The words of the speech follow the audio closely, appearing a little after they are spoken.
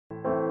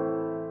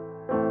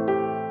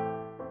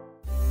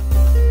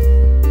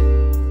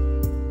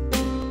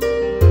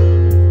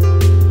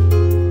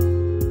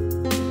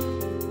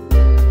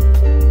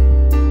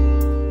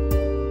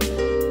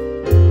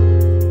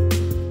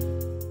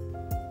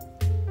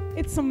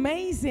It's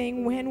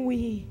amazing when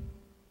we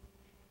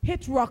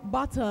hit rock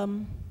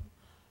bottom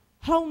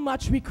how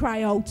much we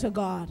cry out to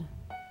God.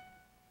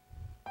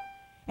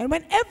 And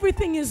when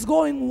everything is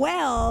going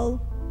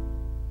well,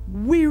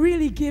 we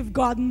really give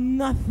God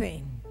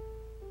nothing.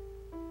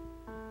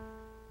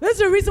 There's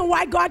a reason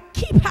why God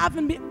keep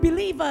having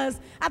believers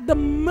at the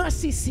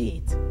mercy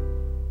seat.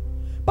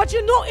 But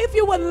you know, if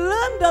you would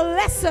learn the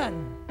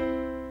lesson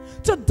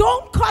to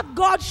don't cut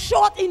God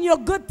short in your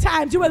good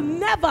times, you will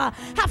never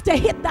have to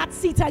hit that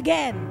seat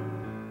again.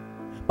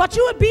 But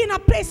you will be in a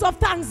place of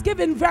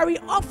thanksgiving very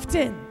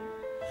often.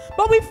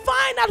 But we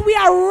find that we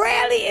are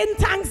rarely in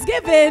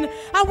thanksgiving,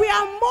 and we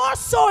are more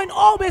so in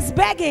always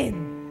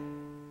begging.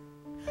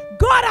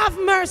 God have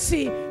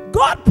mercy.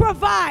 God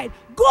provide.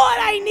 God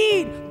I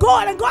need.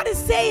 God, and God is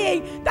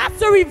saying that's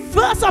the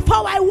reverse of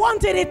how I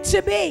wanted it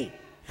to be.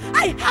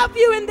 I have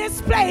you in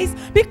this place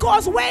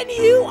because when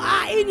you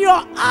are in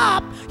your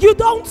up, you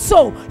don't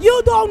sow,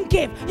 you don't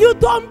give, you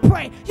don't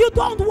pray, you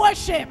don't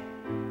worship.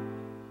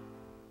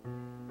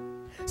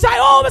 So I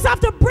always have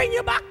to bring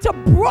you back to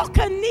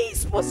broken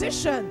knees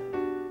position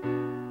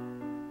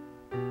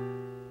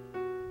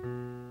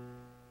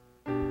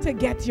to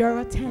get your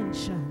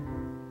attention.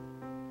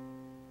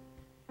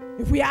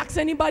 If we ask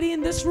anybody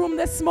in this room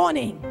this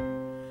morning,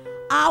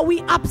 are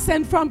we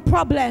absent from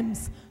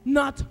problems?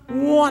 Not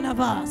one of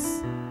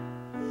us.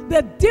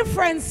 The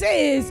difference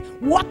is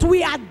what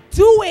we are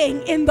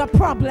doing in the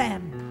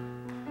problem.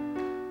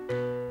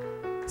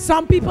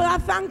 Some people are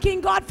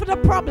thanking God for the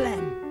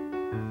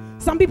problem.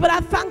 Some people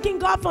are thanking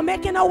God for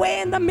making a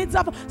way in the midst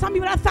of. Some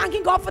people are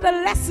thanking God for the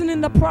lesson in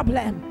the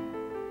problem.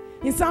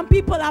 And some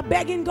people are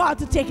begging God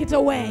to take it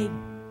away.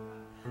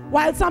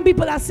 While some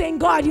people are saying,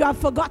 God, you have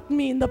forgotten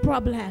me in the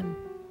problem.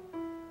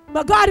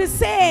 But God is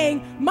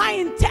saying, my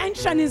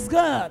intention is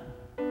good.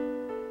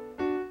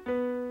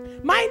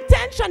 My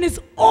intention is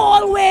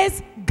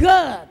always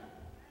good.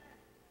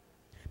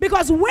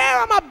 Because where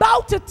I'm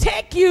about to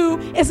take you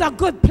is a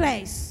good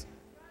place.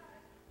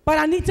 But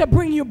I need to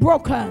bring you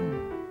broken.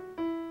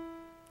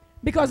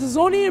 Because it's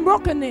only in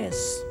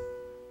brokenness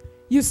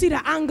you see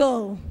the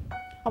angle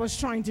I was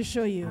trying to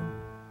show you.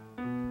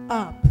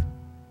 Up.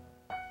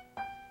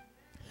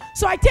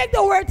 So I take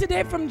the word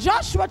today from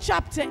Joshua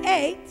chapter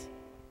 8,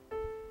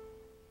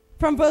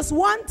 from verse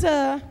 1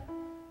 to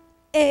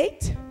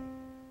 8.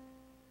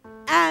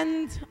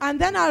 And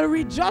then I'll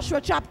read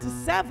Joshua chapter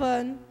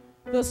 7,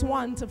 verse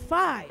 1 to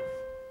 5.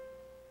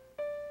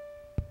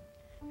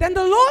 Then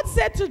the Lord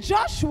said to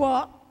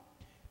Joshua,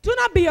 do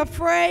not be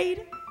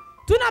afraid,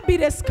 do not be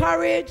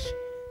discouraged.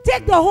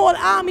 Take the whole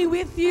army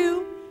with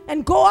you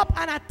and go up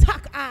and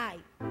attack Ai.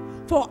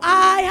 For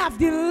I have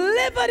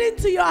delivered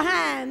into your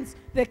hands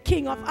the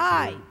king of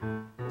Ai,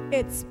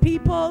 its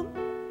people,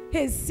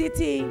 his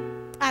city,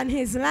 and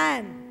his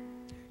land.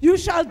 You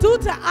shall do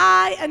to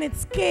Ai and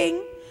its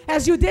king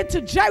as you did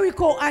to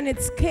Jericho and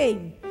its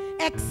king,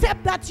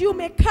 except that you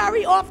may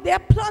carry off their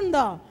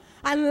plunder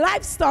and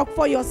livestock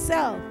for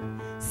yourself.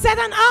 Set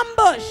an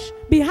ambush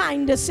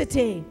behind the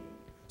city.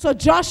 So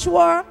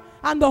Joshua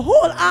and the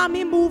whole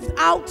army moved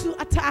out to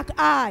attack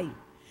Ai.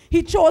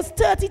 He chose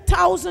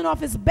 30,000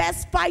 of his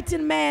best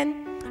fighting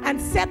men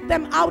and set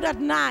them out at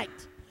night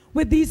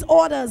with these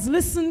orders.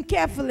 Listen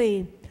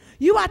carefully.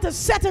 You are to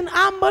set an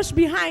ambush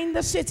behind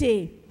the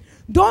city.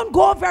 Don't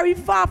go very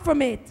far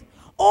from it.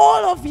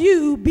 All of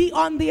you be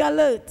on the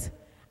alert.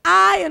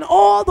 I and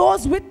all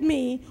those with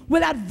me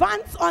will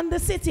advance on the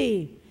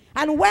city.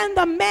 And when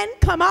the men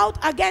come out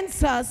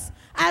against us,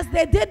 as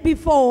they did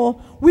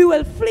before, we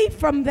will flee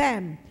from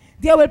them.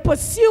 They will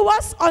pursue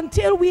us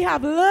until we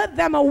have lured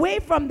them away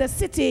from the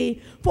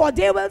city, for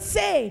they will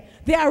say,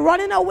 they are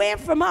running away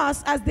from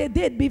us as they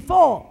did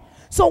before.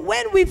 So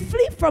when we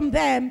flee from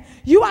them,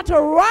 you are to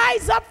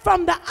rise up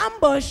from the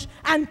ambush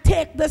and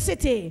take the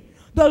city.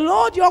 The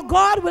Lord your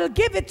God will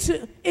give it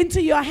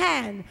into your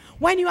hand.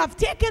 When you have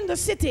taken the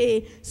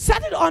city,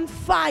 set it on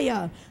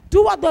fire.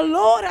 Do what the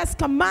Lord has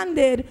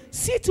commanded.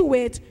 See to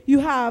it you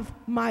have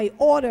my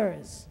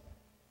orders.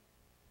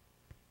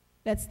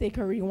 Let's take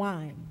a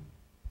rewind.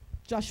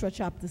 Joshua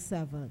chapter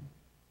 7.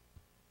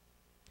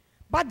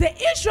 But the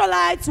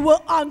Israelites were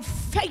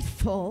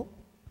unfaithful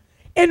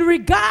in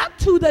regard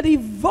to the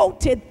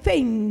devoted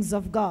things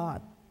of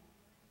God.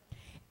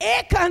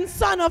 Achan,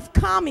 son of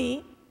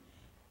Carmi,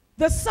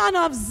 the son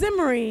of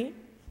Zimri,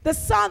 the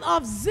son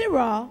of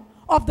Zerah,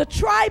 of the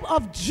tribe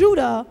of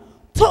Judah,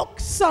 took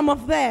some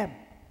of them.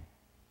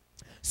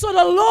 So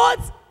the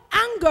Lord's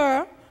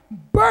anger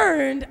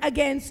burned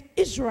against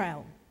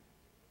Israel.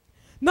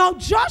 Now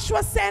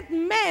Joshua sent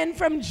men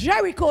from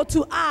Jericho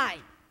to Ai,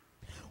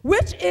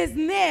 which is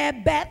near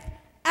Beth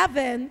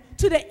Aven,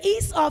 to the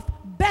east of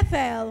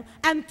Bethel,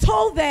 and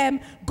told them,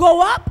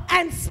 go up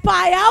and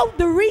spy out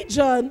the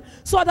region.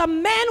 So the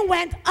men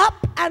went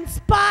up and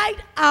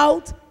spied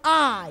out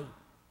Ai.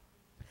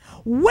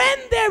 When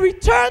they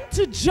returned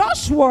to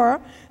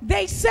Joshua,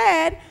 they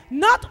said,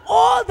 not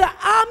all the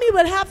army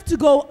will have to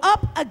go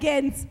up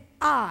against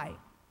Ai.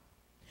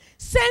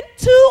 Send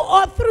 2,000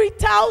 or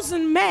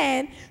 3,000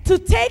 men to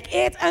take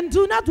it, and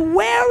do not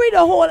weary the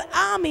whole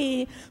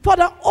army, for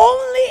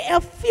only a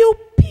few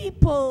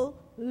people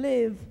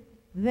live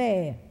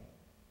there.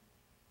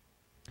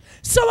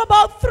 So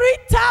about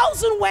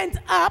 3,000 went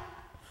up,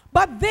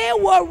 but they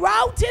were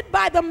routed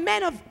by the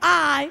men of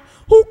Ai,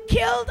 who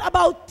killed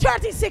about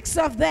 36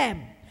 of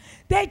them.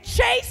 They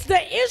chased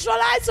the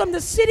Israelites from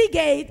the city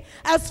gate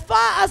as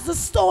far as the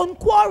stone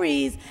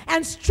quarries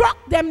and struck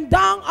them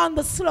down on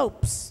the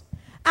slopes.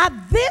 At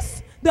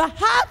this, the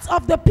hearts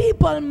of the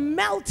people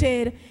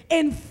melted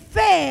in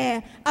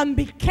fear and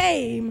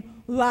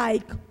became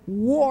like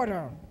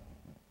water.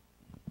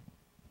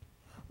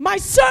 My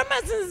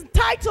sermon is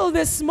entitled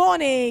this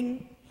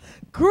morning,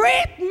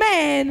 Great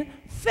Men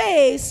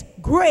Face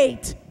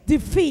Great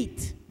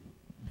Defeat.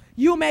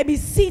 You may be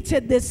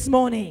seated this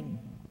morning.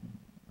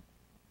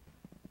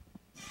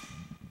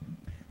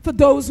 For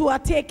those who are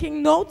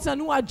taking notes and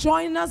who are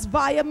joining us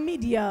via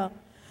media,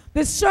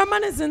 the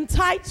sermon is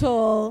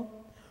entitled,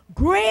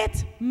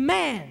 Great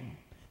Men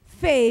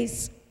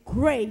Face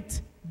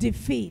Great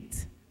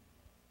Defeat.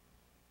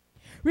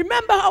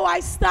 Remember how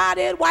I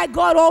started, why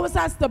God always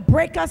has to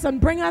break us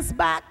and bring us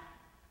back?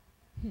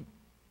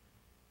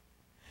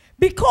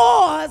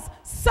 Because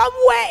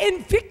somewhere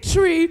in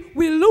victory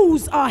we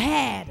lose our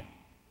head.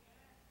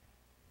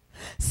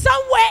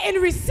 Somewhere in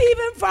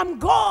receiving from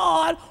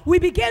God, we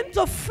begin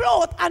to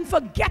float and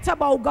forget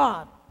about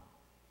God.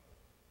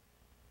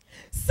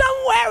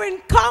 Somewhere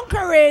in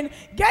conquering,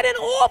 getting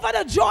over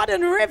the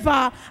Jordan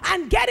River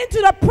and getting to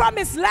the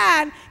promised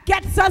land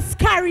gets us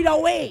carried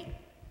away.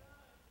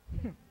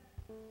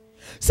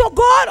 So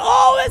God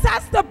always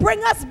has to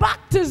bring us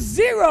back to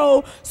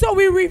zero so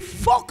we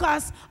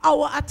refocus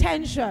our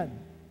attention.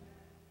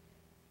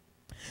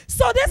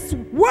 So this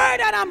word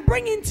that I'm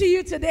bringing to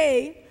you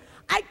today,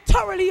 I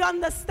thoroughly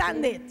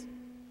understand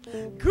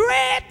it.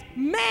 Great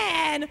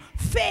men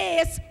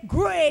face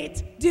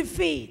great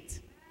defeat.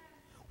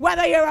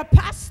 Whether you're a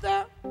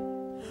pastor,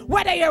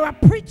 whether you're a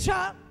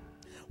preacher,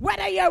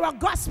 whether you're a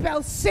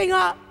gospel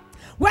singer,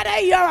 whether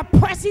you're a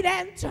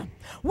president,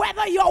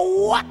 whether you're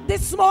what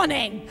this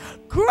morning,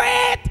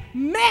 great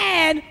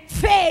men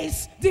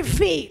face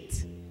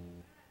defeat.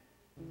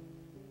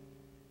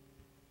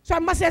 So I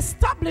must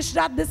establish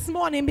that this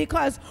morning,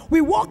 because we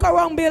walk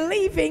around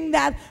believing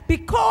that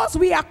because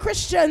we are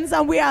Christians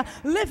and we are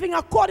living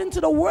according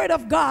to the word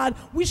of God,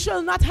 we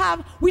shall not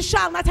have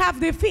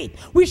defeat.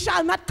 We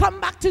shall not come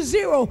back to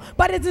zero.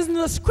 But it is in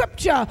the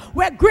scripture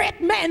where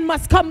great men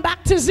must come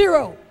back to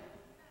zero.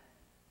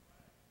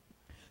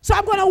 So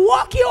I'm going to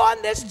walk you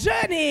on this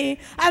journey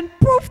and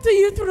prove to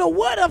you through the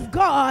word of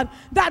God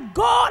that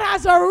God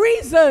has a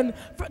reason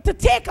to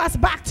take us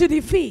back to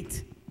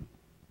defeat.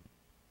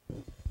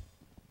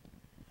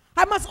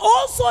 I must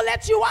also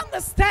let you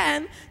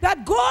understand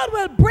that God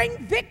will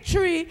bring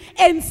victory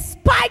in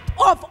spite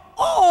of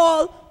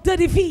all the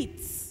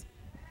defeats.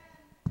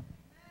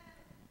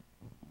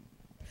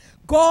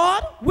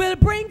 God will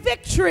bring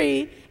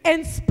victory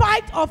in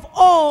spite of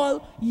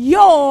all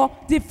your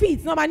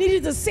defeats. Now, I need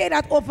you to say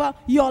that over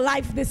your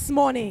life this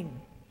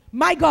morning.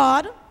 My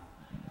God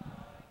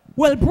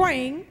will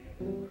bring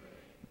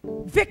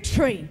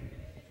victory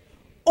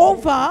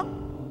over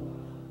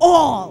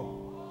all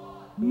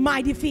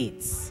my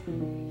defeats.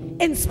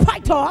 In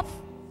spite of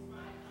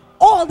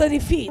all the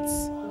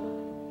defeats.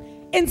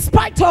 In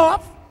spite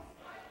of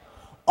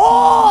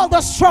all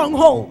the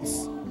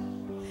strongholds.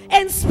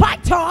 In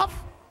spite of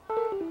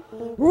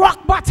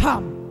rock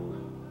bottom.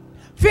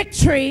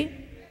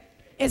 Victory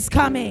is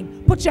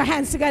coming. Put your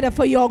hands together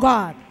for your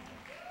God.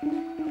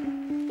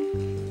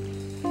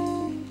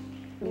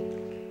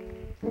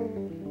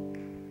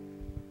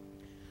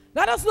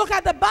 Let us look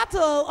at the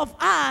battle of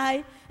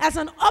Ai as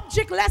an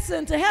object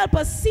lesson to help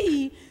us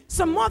see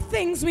some more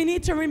things we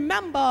need to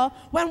remember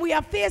when we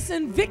are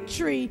facing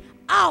victory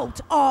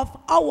out of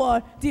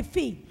our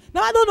defeat.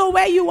 Now, I don't know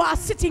where you are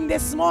sitting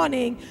this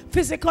morning,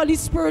 physically,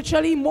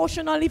 spiritually,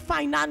 emotionally,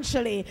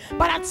 financially,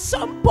 but at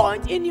some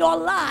point in your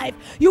life,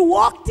 you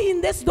walked in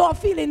this door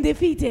feeling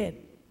defeated.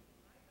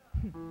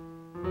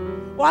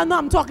 Well, I know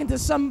I'm talking to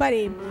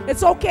somebody.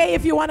 It's okay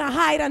if you want to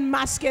hide and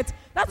mask it.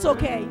 That's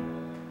okay.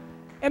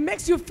 It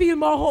makes you feel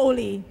more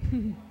holy.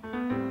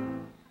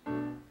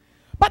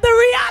 But the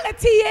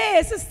reality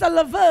is, Sister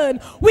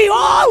Laverne, we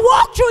all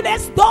walk through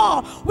this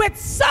door with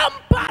some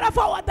part of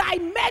our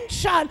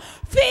dimension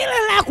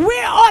feeling like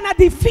we're on a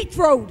defeat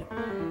road.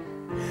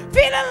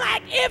 Feeling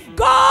like if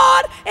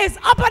God is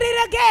up at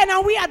it again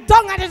and we are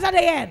done at it at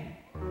the end.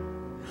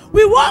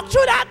 We walk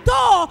through that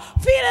door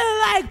feeling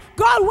like,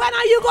 God, when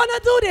are you going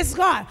to do this,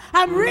 God?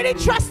 I'm really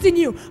trusting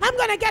you. I'm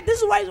going to get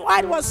this. Is why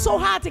it was so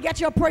hard to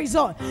get your praise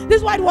on. This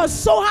is why it was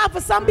so hard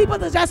for some people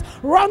to just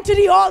run to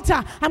the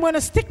altar. I'm going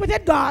to stick with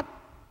it, God.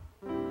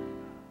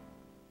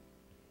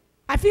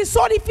 I feel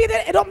so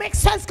defeated, it don't make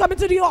sense coming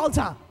to the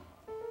altar.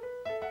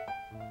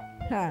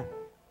 I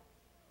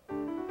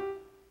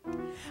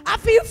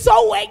feel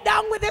so weighed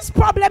down with this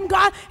problem,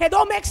 God, it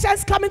don't make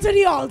sense coming to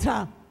the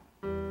altar.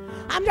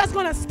 I'm just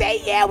going to stay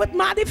here with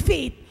my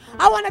defeat.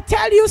 I want to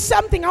tell you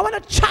something. I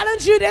want to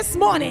challenge you this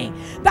morning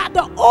that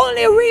the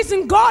only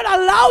reason God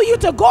allows you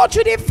to go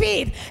through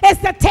defeat is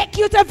to take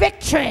you to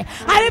victory.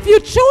 And if you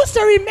choose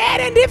to remain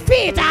in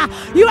defeat,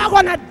 you are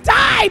going to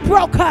die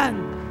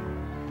broken.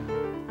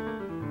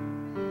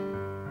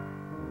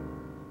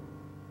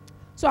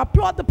 So I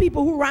applaud the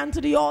people who ran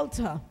to the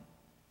altar,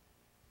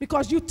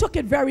 because you took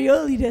it very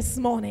early this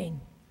morning.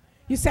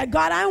 You said,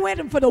 God, I'm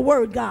waiting for the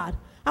word, God.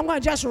 I'm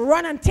going to just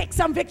run and take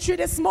some victory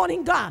this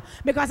morning, God,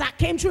 because I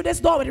came through this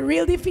door with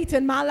real defeat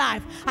in my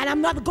life, and I'm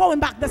not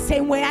going back the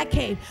same way I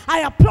came.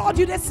 I applaud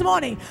you this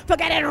morning for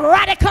getting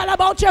radical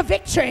about your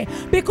victory,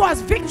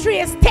 because victory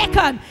is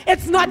taken,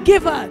 it's not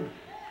given.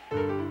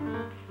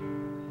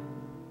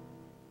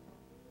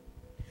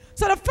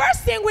 So the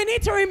first thing we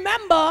need to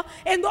remember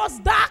in those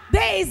dark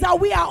days that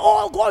we are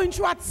all going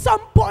through at some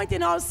point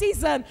in our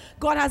season,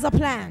 God has a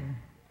plan.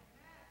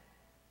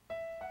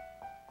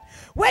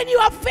 When you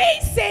are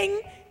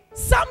facing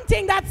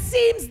something that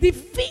seems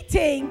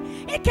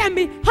defeating, it can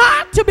be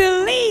hard to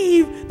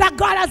believe that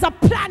God has a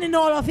plan in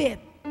all of it.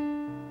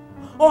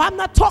 Oh, I'm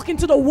not talking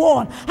to the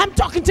wall. I'm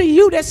talking to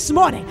you this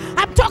morning.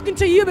 I'm talking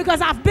to you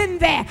because I've been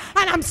there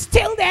and I'm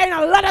still there in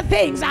a lot of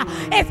things.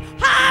 It's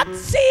hard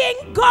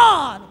seeing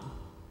God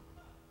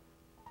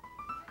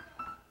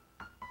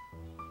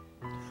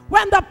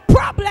when the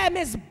problem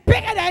is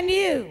bigger than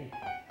you.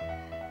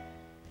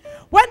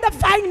 When the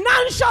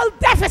financial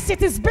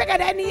deficit is bigger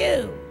than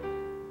you.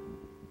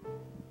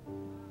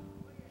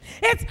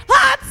 It's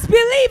hard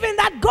believing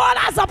that God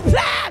has a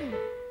plan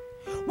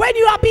when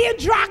you are being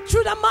dragged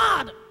through the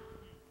mud.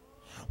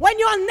 When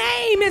your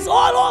name is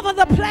all over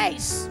the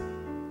place.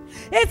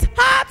 It's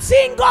hard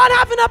seeing God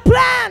having a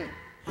plan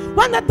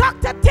when the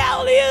doctor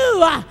tells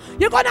you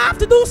you're going to have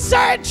to do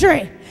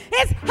surgery.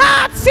 It's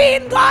hard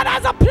seeing God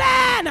has a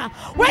plan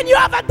when you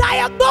have a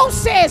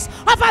diagnosis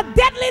of a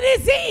deadly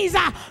disease.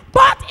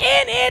 But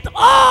in it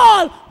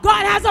all,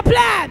 God has a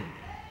plan.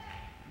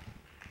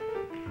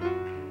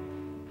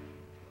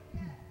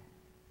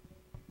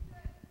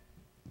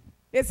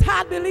 It's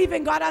hard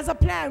believing God has a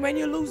plan when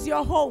you lose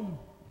your home.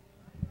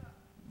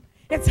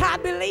 It's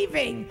hard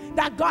believing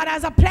that God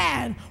has a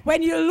plan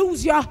when you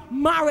lose your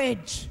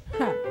marriage.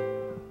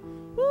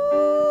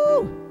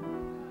 Woo.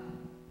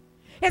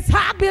 It's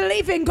hard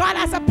believing God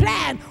has a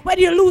plan when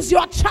you lose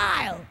your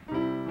child.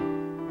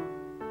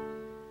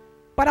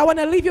 But I want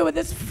to leave you with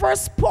this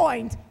first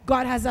point.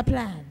 God has a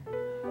plan.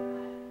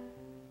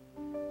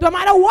 No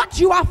matter what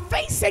you are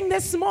facing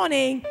this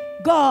morning,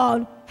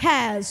 God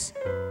has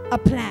a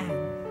plan.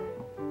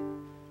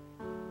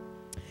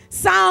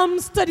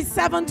 Psalms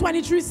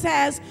 37:23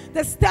 says,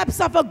 the steps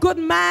of a good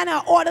man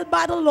are ordered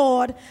by the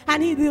Lord,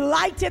 and he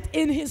delighteth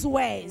in his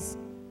ways.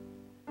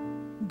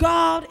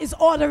 God is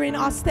ordering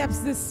our steps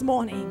this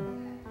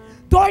morning.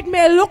 Though it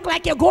may look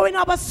like you're going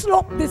up a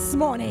slope this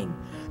morning,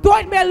 though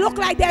it may look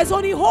like there's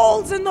only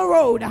holes in the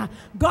road,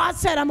 God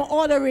said, I'm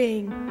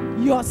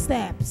ordering your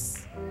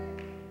steps.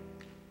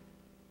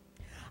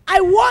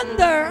 I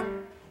wonder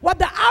what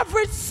the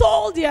average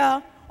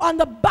soldier on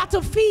the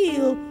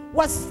battlefield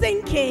was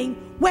thinking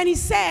when he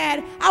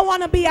said, I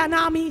want to be an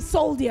army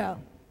soldier.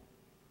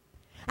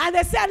 And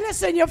they said,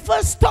 listen, your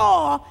first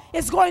tour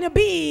is going to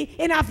be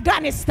in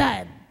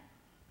Afghanistan.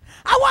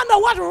 I wonder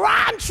what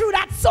ran through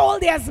that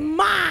soldier's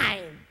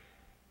mind.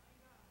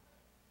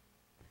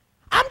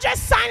 I'm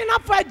just signing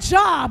up for a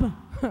job.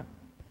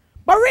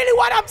 But really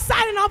what I'm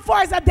signing up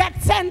for is a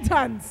death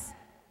sentence.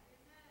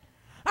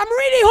 I'm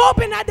really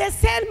hoping that they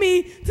send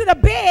me to the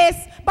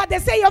base, but they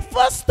say your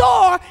first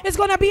tour is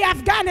going to be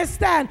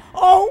Afghanistan.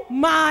 Oh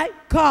my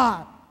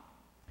God.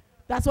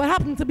 That's what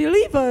happened to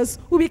believers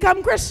who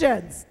become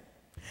Christians.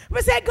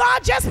 We say,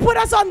 God just put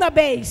us on the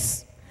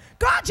base.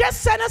 God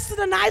just sent us to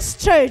the nice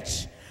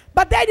church.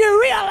 But then you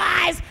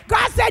realize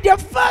God said your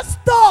first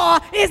tour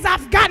is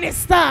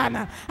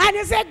Afghanistan. And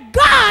you say,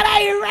 God,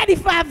 are you ready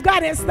for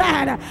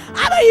Afghanistan?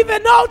 I don't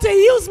even know how to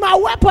use my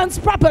weapons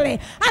properly.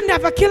 I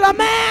never kill a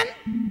man.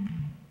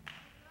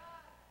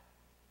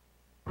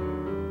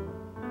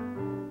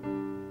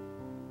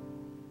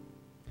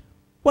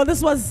 Well,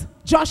 this was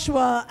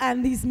Joshua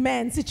and these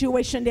men's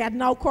situation. They had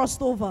now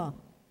crossed over.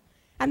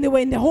 And they were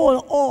in the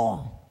whole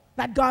awe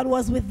that God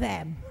was with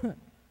them.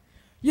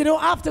 You know,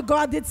 after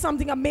God did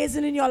something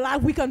amazing in your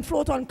life, we can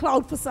float on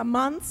cloud for some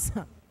months.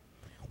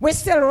 We're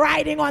still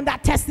riding on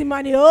that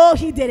testimony. Oh,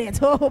 he did it.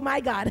 Oh,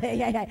 my God. Hey,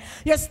 hey, hey.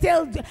 You're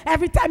still,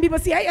 every time people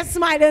say, hey, you're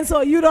smiling,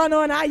 so you don't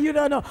know now, you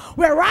don't know.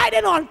 We're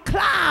riding on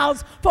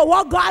clouds for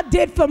what God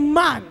did for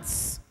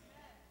months.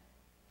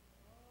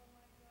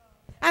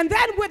 And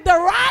then with the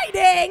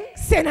riding,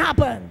 sin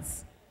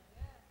happens.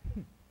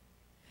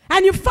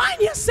 And you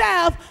find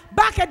yourself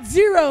back at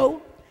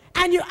zero,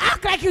 and you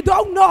act like you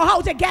don't know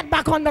how to get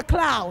back on the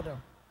cloud.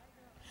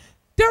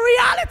 The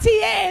reality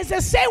is,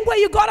 the same way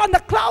you got on the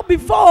cloud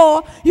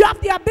before, you have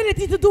the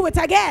ability to do it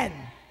again.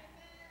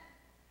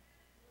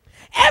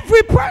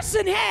 Every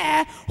person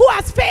here who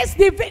has faced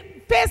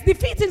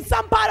defeat in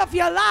some part of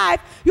your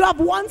life, you have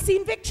once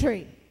seen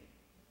victory.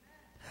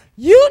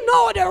 You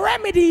know the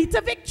remedy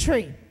to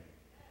victory.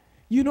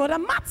 You know the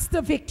math's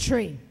the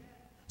victory.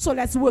 So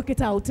let's work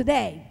it out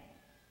today.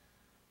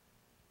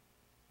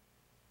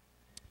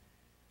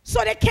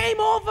 So they came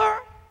over,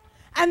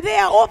 and they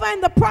are over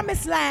in the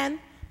promised land,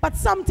 but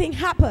something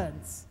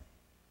happens.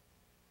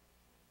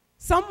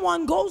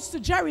 Someone goes to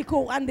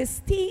Jericho and they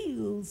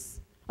steals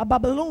a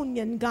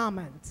Babylonian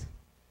garment.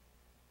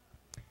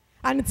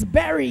 And it's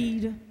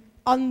buried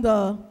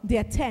under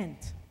their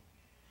tent.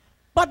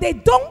 But they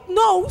don't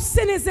know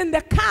sin is in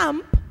the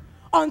camp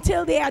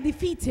until they are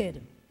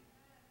defeated.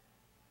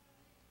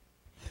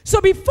 So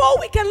before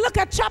we can look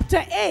at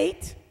chapter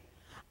 8,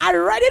 I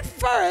read it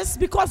first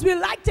because we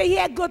like to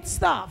hear good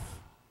stuff.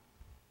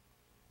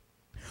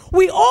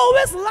 We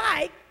always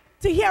like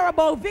to hear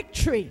about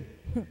victory.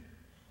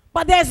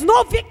 But there's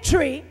no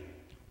victory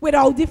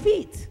without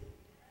defeat.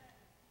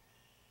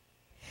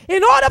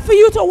 In order for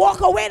you to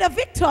walk away the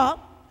victor,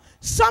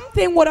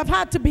 something would have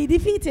had to be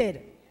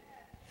defeated.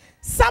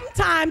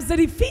 Sometimes the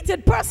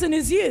defeated person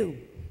is you.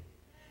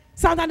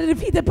 Sometimes the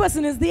defeated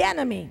person is the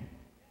enemy.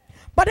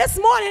 But this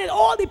morning, it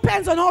all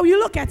depends on how you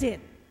look at it.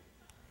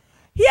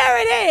 Here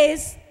it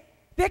is.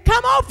 They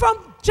come out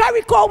from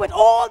Jericho with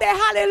all their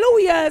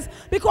hallelujahs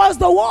because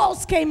the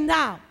walls came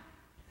down.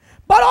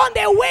 But on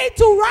their way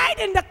to ride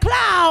in the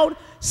cloud,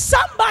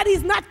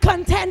 somebody's not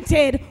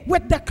contented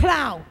with the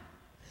cloud.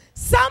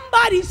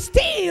 Somebody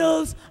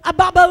steals a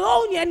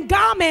Babylonian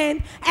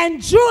garment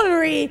and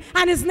jewelry,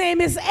 and his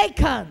name is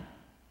Achan.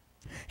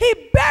 He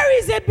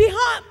buries it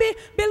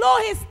below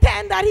his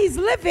tent that he's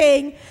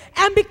living,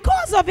 and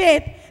because of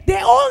it,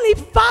 they only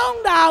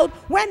found out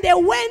when they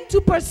went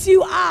to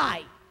pursue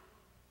Ai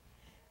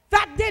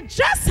that they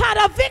just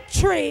had a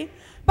victory,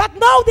 but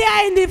now they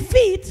are in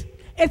defeat.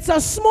 It's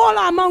a small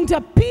amount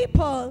of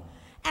people,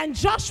 and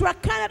Joshua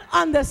cannot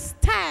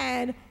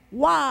understand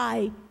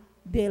why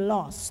they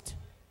lost.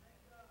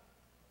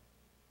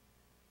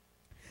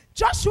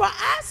 Joshua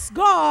asked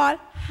God,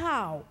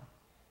 how?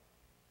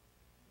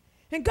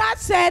 And God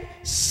said,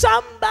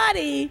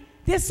 somebody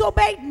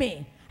disobeyed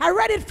me. I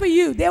read it for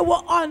you. They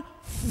were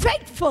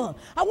unfaithful.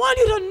 I want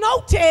you to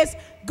notice,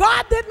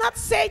 God did not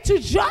say to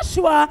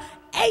Joshua,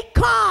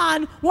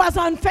 Achan was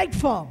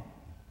unfaithful.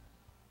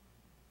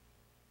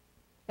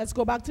 Let's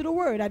go back to the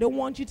word. I don't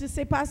want you to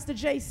say Pastor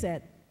Jay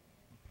said.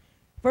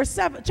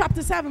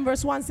 Chapter 7,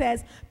 verse 1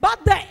 says,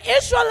 but the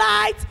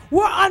Israelites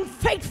were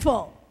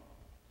unfaithful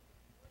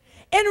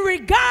in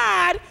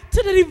regard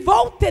to the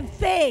devoted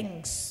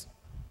things.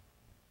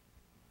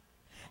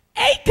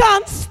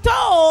 Achan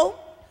stole,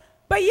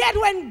 but yet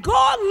when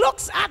God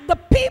looks at the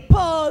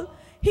people,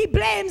 he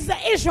blames the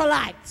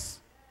Israelites.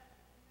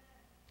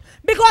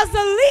 Because the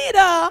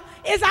leader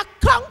is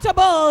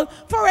accountable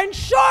for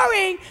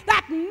ensuring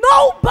that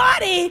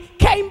nobody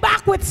came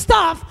back with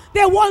stuff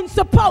they weren't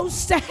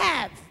supposed to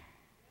have.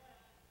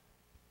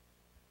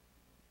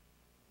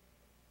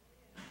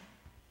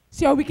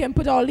 See how we can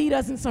put our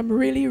leaders in some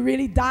really,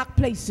 really dark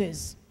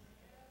places.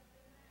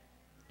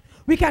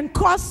 You can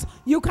cause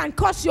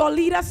your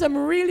leader some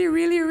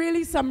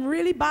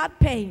really bad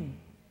pain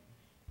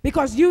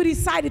because you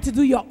decided to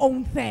do your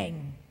own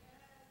thing.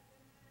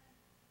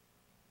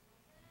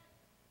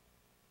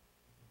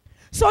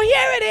 So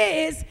here it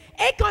is,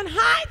 Achan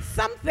hides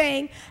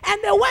something,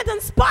 and they went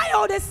and spied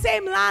out the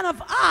same land of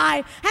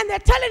Ai, and they're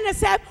telling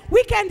themselves,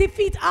 we can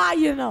defeat Ai,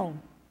 you know.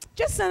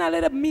 Just send a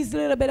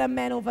little bit of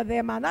men over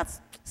there, man.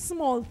 That's a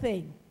small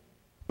thing.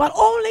 But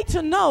only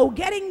to know,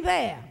 getting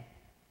there,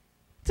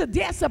 to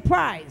their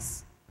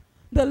surprise,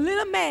 the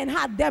little man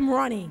had them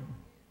running.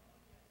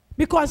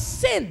 Because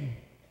sin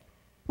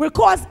will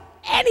cause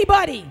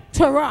anybody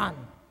to run.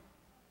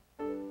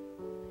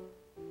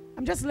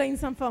 I'm just laying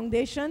some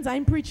foundations. I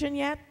ain't preaching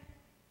yet.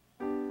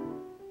 I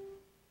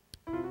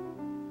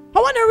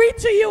want to read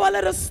to you a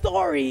little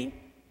story.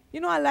 You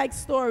know I like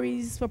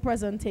stories for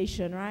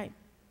presentation, right?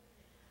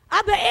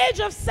 At the age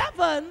of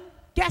 7,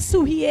 guess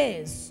who he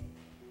is?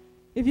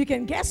 If you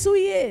can guess who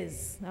he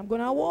is, I'm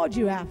going to award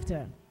you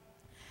after.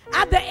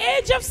 At the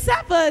age of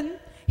 7,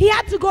 he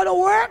had to go to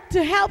work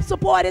to help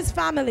support his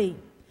family.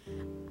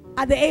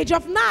 At the age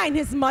of 9,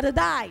 his mother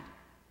died.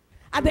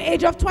 At the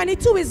age of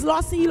 22,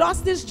 he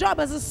lost his job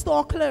as a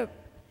store clerk.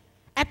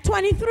 At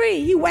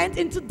 23, he went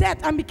into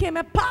debt and became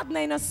a partner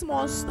in a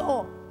small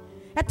store.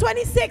 At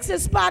 26,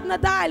 his partner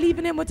died,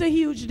 leaving him with a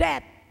huge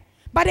debt.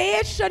 By the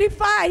age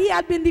 35, he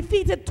had been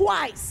defeated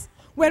twice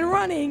when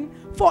running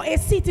for a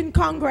seat in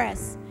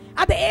Congress.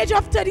 At the age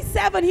of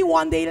 37, he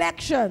won the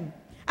election.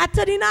 At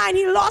 39,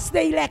 he lost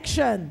the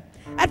election.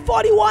 At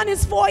 41,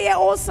 his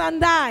 4-year-old son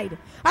died.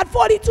 At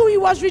 42, he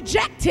was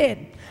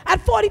rejected. At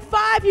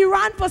 45, he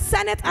ran for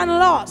Senate and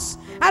lost.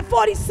 At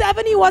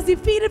 47, he was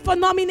defeated for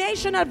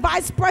nomination as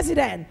vice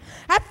president.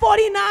 At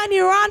 49,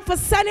 he ran for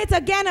Senate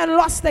again and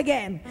lost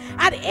again.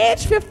 At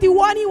age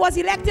 51, he was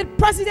elected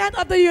president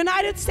of the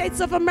United States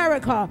of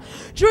America.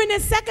 During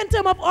his second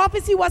term of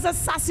office, he was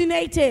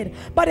assassinated,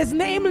 but his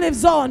name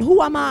lives on.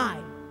 Who am I?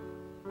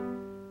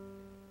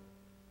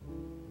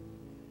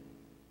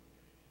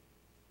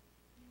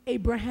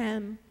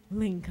 Abraham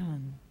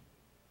Lincoln.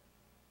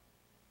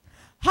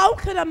 How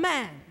could a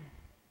man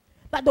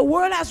that the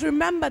world has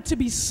remembered to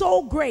be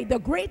so great, the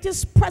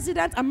greatest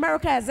president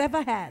America has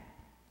ever had,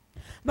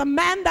 the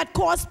man that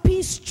caused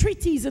peace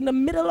treaties in the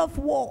middle of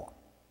war,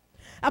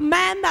 a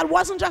man that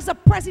wasn't just a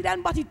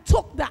president, but he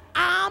took the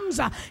arms,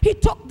 he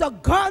took the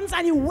guns,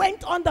 and he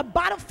went on the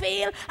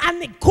battlefield and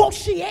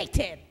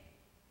negotiated.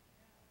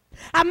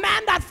 A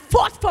man that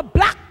fought for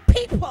black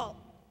people.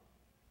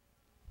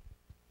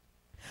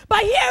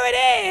 But here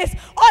it is,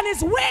 on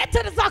his way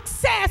to the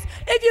success.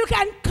 If you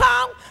can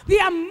count the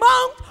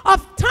amount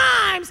of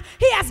times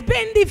he has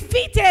been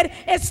defeated,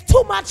 it's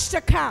too much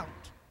to count.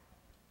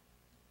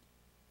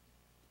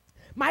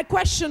 My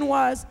question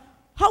was,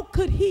 how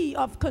could he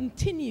have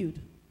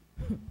continued?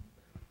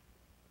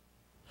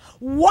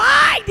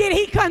 Why did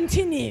he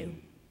continue?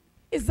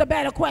 Is the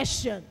better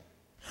question.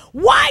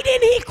 Why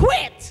didn't he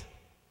quit?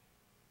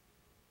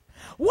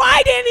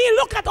 Why didn't he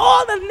look at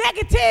all the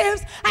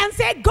negatives and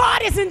say,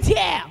 God isn't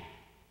here?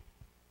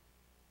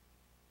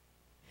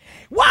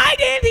 Why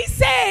didn't he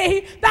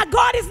say that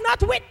God is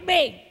not with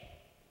me?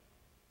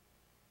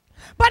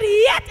 But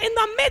yet in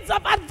the midst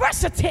of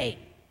adversity,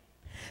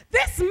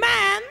 this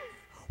man,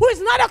 who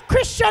is not a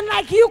Christian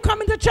like you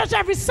coming to church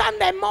every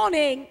Sunday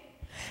morning,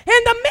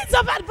 in the midst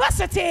of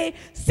adversity,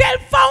 still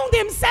found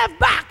himself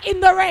back in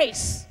the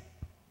race.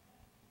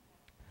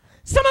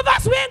 Some of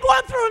us, we ain't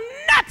going through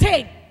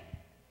nothing.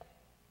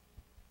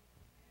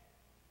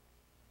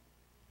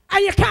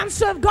 And you can't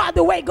serve God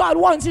the way God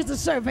wants you to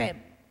serve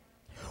him.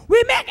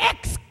 We make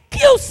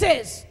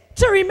excuses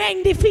to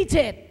remain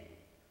defeated,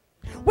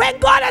 when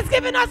God has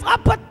given us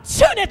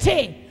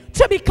opportunity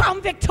to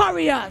become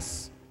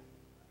victorious.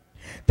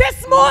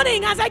 This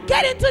morning, as I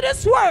get into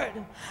this word,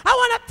 I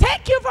want to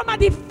take you from a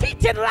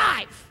defeated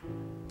life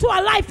to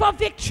a life of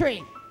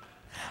victory.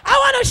 I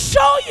want to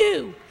show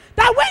you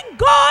that when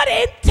God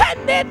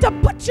intended to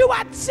put you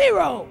at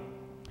zero,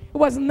 it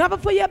was never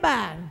for your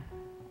bad.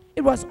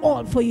 It was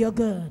all for your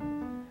good.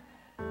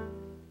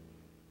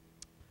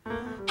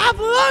 I've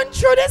learned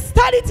through this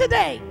study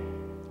today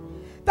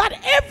that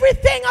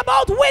everything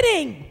about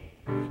winning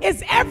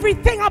is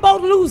everything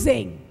about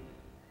losing.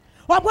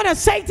 Well, I'm going to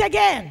say it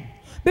again,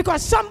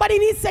 because somebody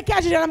needs to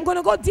catch it, and I'm going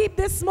to go deep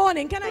this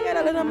morning. Can I get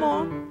a little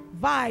more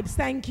vibes?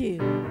 Thank you.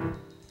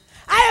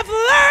 I have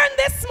learned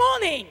this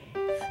morning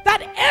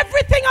that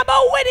everything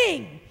about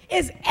winning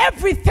is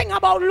everything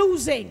about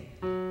losing.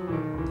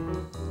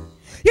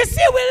 You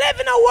see, we live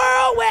in a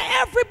world where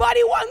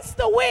everybody wants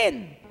to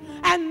win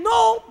and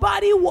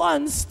nobody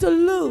wants to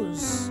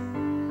lose.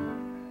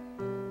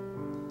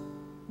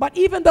 But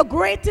even the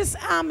greatest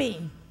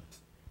army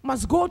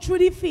must go through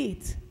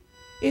defeat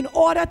in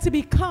order to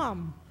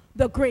become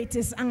the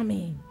greatest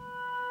army.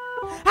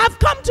 I've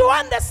come to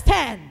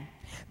understand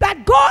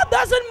that God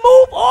doesn't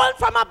move on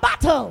from a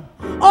battle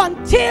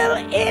until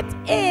it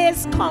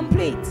is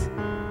complete.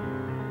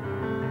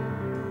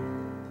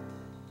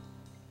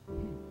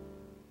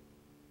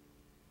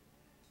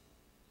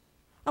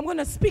 I'm going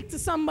to speak to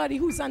somebody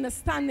who's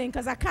understanding,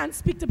 because I can't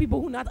speak to people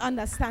who are not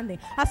understanding.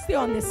 I'll stay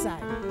on this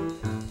side.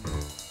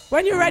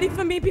 When you're ready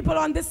for me, people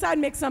on this side,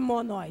 make some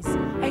more noise.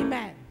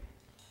 Amen.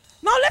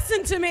 Now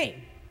listen to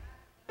me.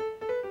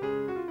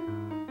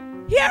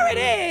 Here it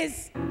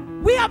is.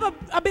 We have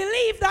a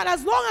belief that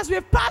as long as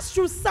we've passed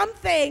through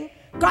something,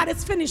 God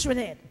is finished with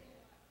it.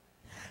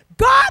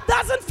 God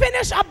doesn't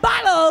finish a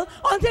battle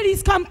until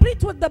he's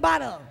complete with the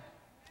battle.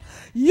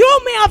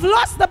 You may have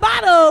lost the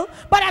battle,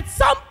 but at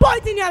some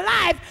point in your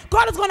life,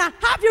 God is going to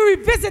have you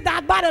revisit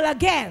that battle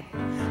again.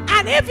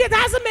 And if it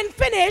hasn't been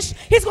finished,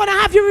 he's going to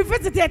have you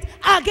revisit it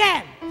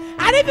again.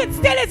 And if it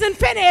still isn't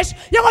finished,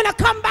 you're going to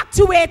come back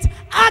to it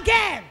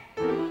again.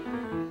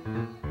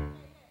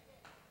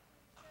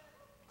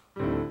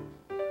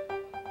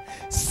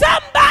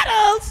 Some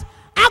battles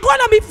are going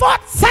to be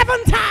fought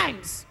 7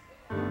 times.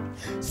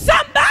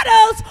 Some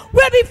battles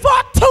will be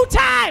fought 2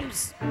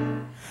 times.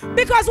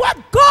 Because what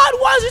God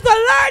wants you to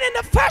learn in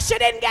the first, you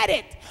didn't get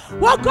it.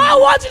 What God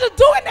wants you to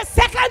do in the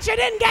second, you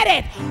didn't get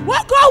it.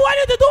 What God wants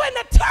you to do in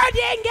the third,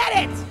 you didn't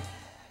get it.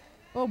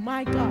 Oh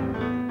my God.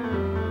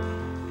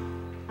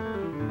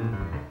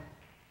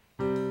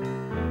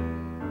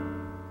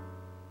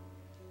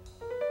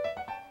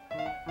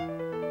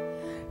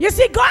 You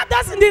see, God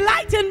doesn't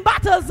delight in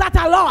battles that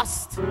are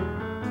lost.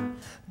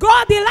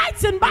 God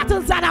delights in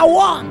battles that are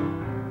won.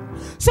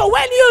 So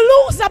when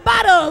you lose a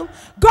battle,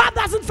 God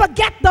doesn't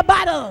forget the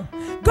battle.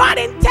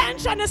 God's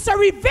intention is to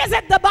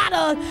revisit the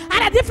battle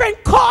at a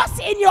different course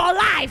in your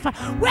life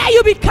where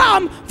you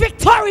become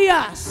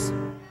victorious.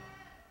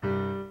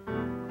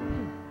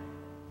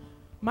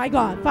 My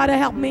God, Father,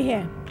 help me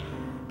here.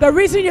 The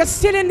reason you're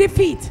still in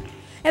defeat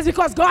is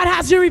because God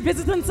has you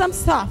revisiting some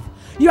stuff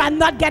you are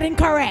not getting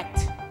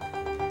correct.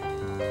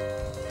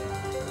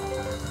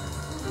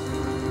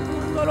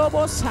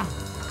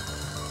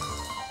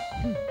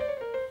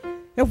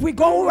 If we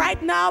go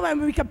right now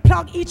and we can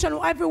plug each and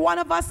every one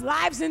of us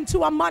lives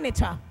into a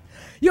monitor,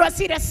 You will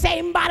see the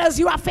same battles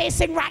you are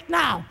facing right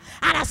now,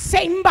 and the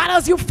same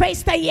battles you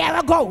faced a year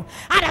ago,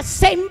 and the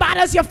same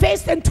battles you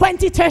faced in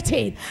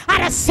 2013,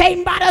 and the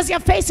same battles you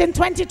faced in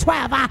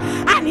 2012,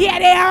 and here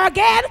they are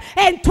again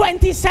in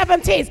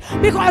 2017,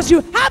 because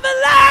you haven't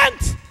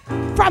learned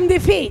from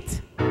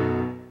defeat.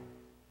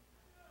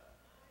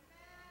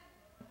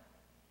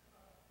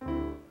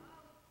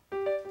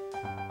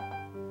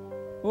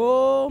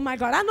 Oh my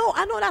God, I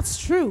know that's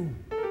true,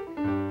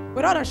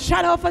 without a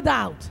shadow of a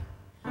doubt.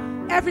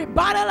 Every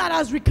battle that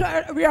has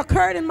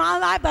reoccurred in my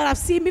life that I've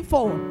seen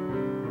before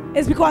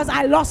is because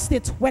I lost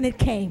it when it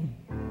came.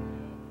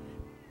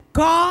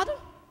 God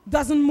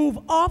doesn't move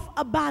off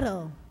a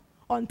battle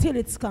until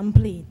it's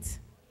complete.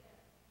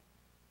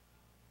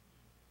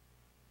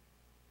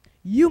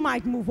 You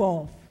might move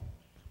off,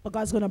 but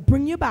God's going to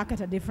bring you back at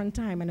a different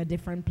time and a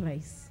different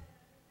place.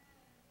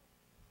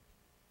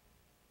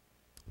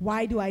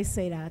 Why do I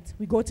say that?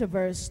 We go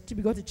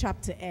to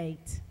chapter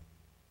 8.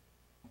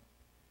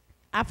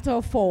 After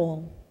a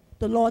fall,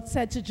 the Lord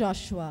said to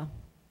Joshua,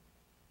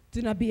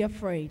 do not be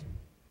afraid,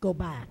 go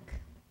back.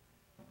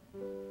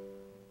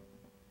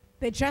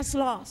 They just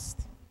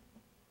lost.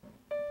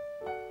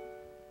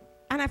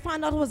 And I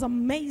found out it was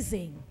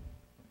amazing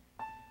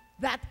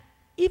that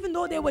even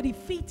though they were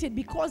defeated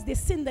because they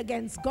sinned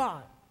against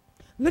God,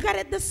 look at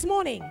it this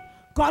morning,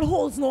 God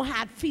holds no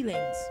hard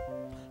feelings.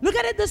 Look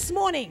at it this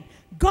morning.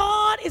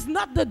 God is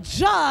not the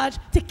judge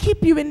to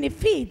keep you in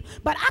defeat,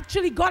 but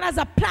actually God has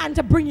a plan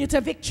to bring you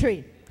to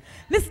victory.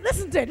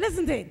 Listen to it.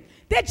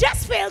 They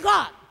just failed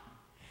God.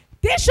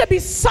 They should be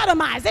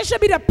sodomized. They should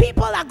be the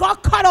people that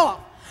got cut off.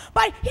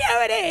 But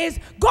here it is.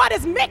 God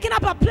is making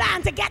up a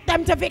plan to get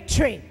them to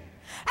victory.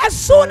 As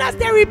soon as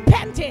they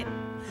repented,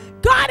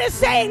 God is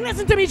saying,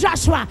 listen to me,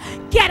 Joshua,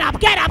 get up,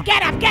 get up,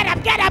 get up, get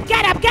up, get up,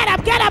 get up, get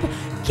up, get up,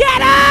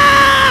 get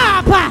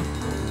up.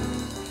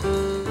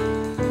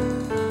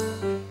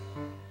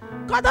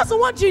 God doesn't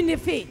want you in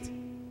defeat.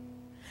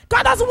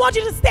 God doesn't want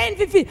you to stay in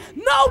defeat.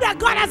 Know that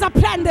God has a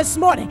plan this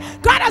morning.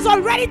 God has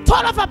already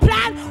thought of a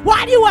plan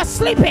while you were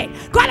sleeping.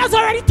 God has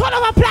already thought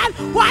of a plan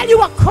while you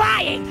were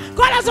crying.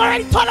 God has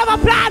already thought of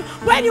a plan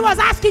when you was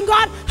asking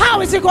God, how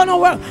is it going to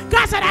work?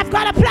 God said, I've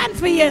got a plan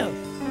for you.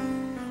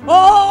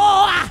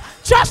 Oh,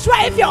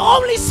 Joshua, if you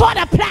only saw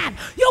the plan,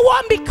 you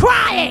won't be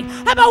crying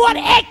about what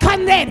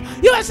Achan did.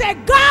 You will say,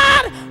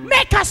 God,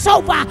 make us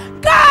over.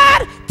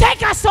 God,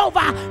 take us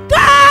over.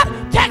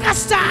 God, take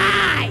us to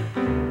high.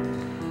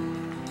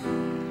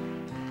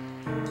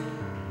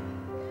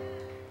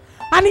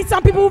 I need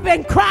some people who've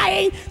been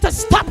crying to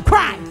stop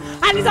crying.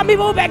 I need some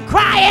people who've been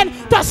crying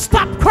to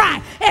stop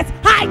crying. It's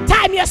high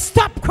time you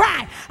stop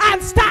crying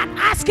and start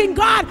asking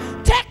God,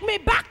 take me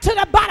back to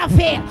the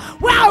battlefield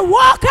where I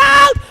walk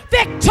out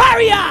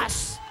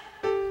victorious.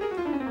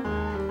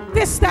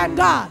 This time,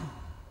 God,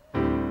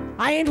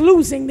 I ain't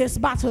losing this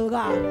battle,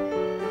 God,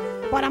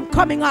 but I'm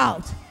coming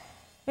out.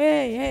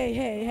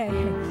 Hey.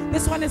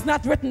 This one is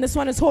not written. This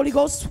one is Holy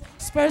Ghost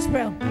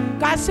Spirit.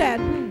 God said,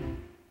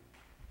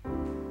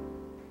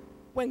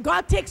 when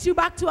God takes you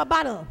back to a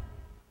battle,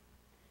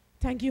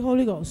 thank you,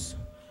 Holy Ghost.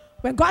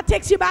 When God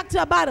takes you back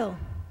to a battle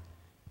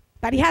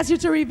that he has you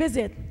to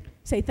revisit,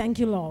 say, thank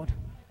you, Lord.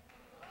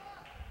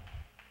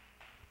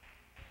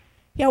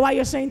 Hear why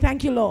you're saying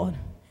thank you, Lord?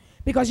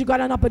 Because you got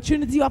an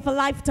opportunity of a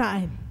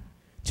lifetime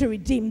to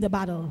redeem the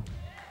battle.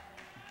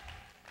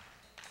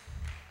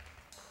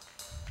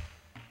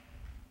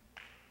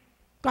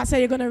 God said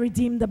you're going to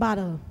redeem the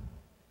battle,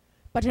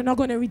 but you're not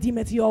going to redeem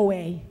it your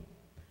way.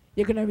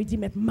 You're going to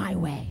redeem it my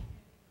way.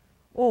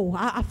 Oh,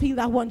 I feel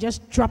that one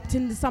just dropped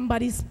into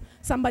somebody's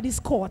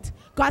court.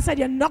 God said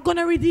you're not going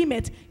to redeem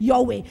it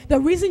your way. The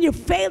reason you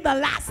failed the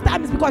last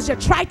time is because you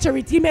tried to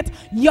redeem it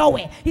your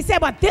way. He said,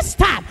 but this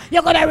time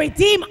you're going to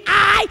redeem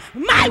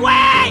my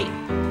way.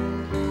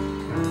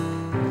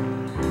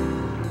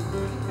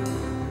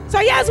 So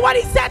here's what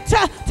he said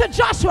to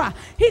Joshua.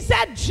 He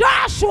said,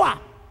 Joshua,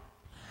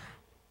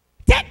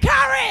 take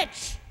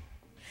courage.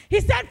 He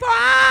said, for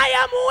I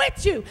am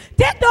with you.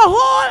 Take the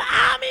whole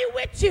army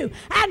with you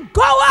and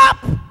go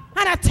up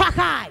and attack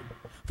Ai.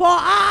 For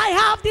I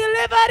have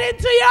delivered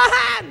into your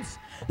hands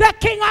the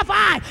king of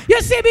Ai.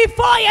 You see,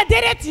 before you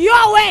did it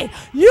your way,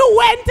 you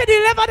went to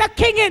deliver the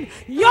king in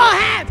your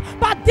hands.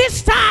 But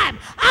this time,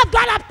 I've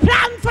got a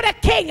plan for the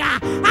king,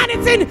 and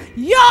it's in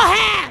your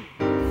hand.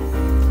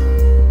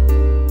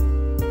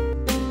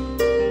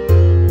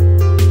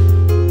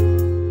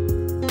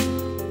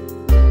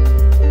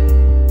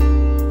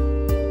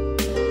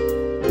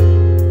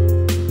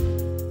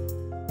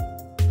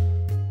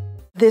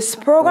 This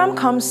program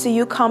comes to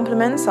you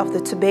compliments of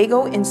the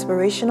Tobago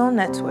Inspirational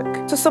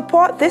Network. To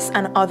support this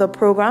and other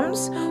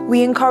programs,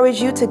 we encourage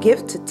you to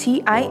give to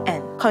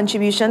TIN.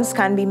 Contributions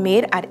can be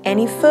made at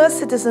any First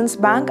Citizens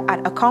Bank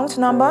at account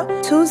number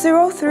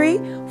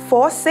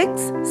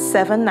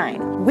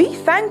 203-4679. We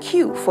thank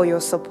you for your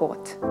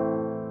support.